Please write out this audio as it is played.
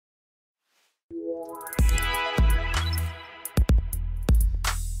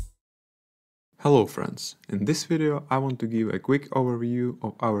Hello friends, in this video I want to give a quick overview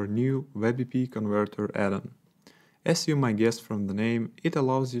of our new WebP converter add-on. As you might guess from the name, it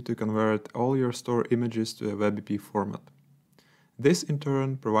allows you to convert all your store images to a WebP format. This in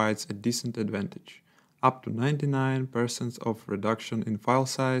turn provides a decent advantage, up to 99% of reduction in file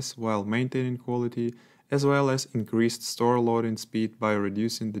size while maintaining quality, as well as increased store loading speed by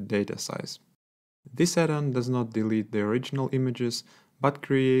reducing the data size. This add-on does not delete the original images, but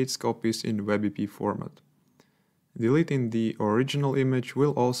creates copies in WebP format. Deleting the original image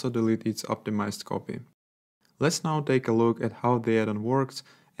will also delete its optimized copy. Let's now take a look at how the add-on works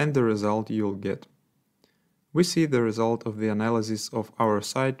and the result you'll get. We see the result of the analysis of our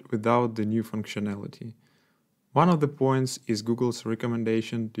site without the new functionality. One of the points is Google's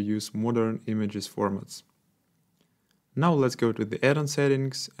recommendation to use modern images formats. Now let's go to the add-on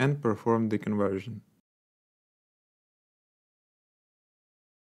settings and perform the conversion.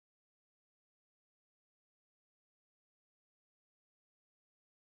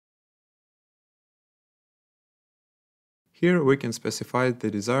 Here we can specify the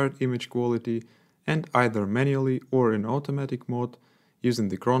desired image quality and either manually or in automatic mode, using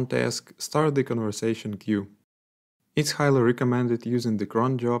the cron task, start the conversation queue. It's highly recommended using the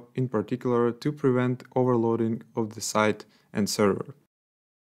cron job in particular to prevent overloading of the site and server.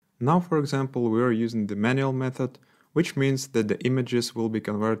 Now for example we are using the manual method, which means that the images will be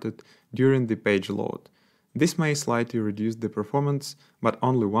converted during the page load. This may slightly reduce the performance, but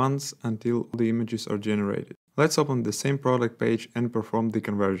only once until the images are generated. Let's open the same product page and perform the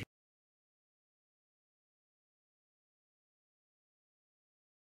conversion.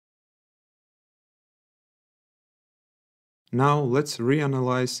 Now let's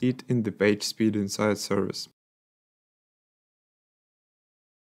reanalyze it in the page speed inside service.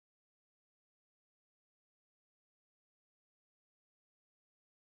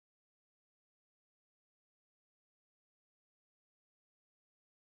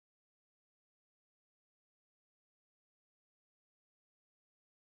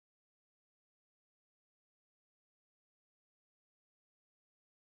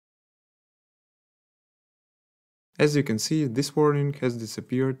 As you can see, this warning has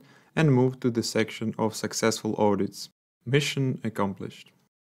disappeared and moved to the section of successful audits. Mission accomplished.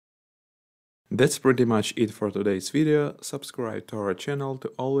 That's pretty much it for today's video. Subscribe to our channel to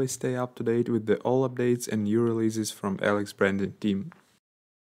always stay up to date with all updates and new releases from Alex Branding team.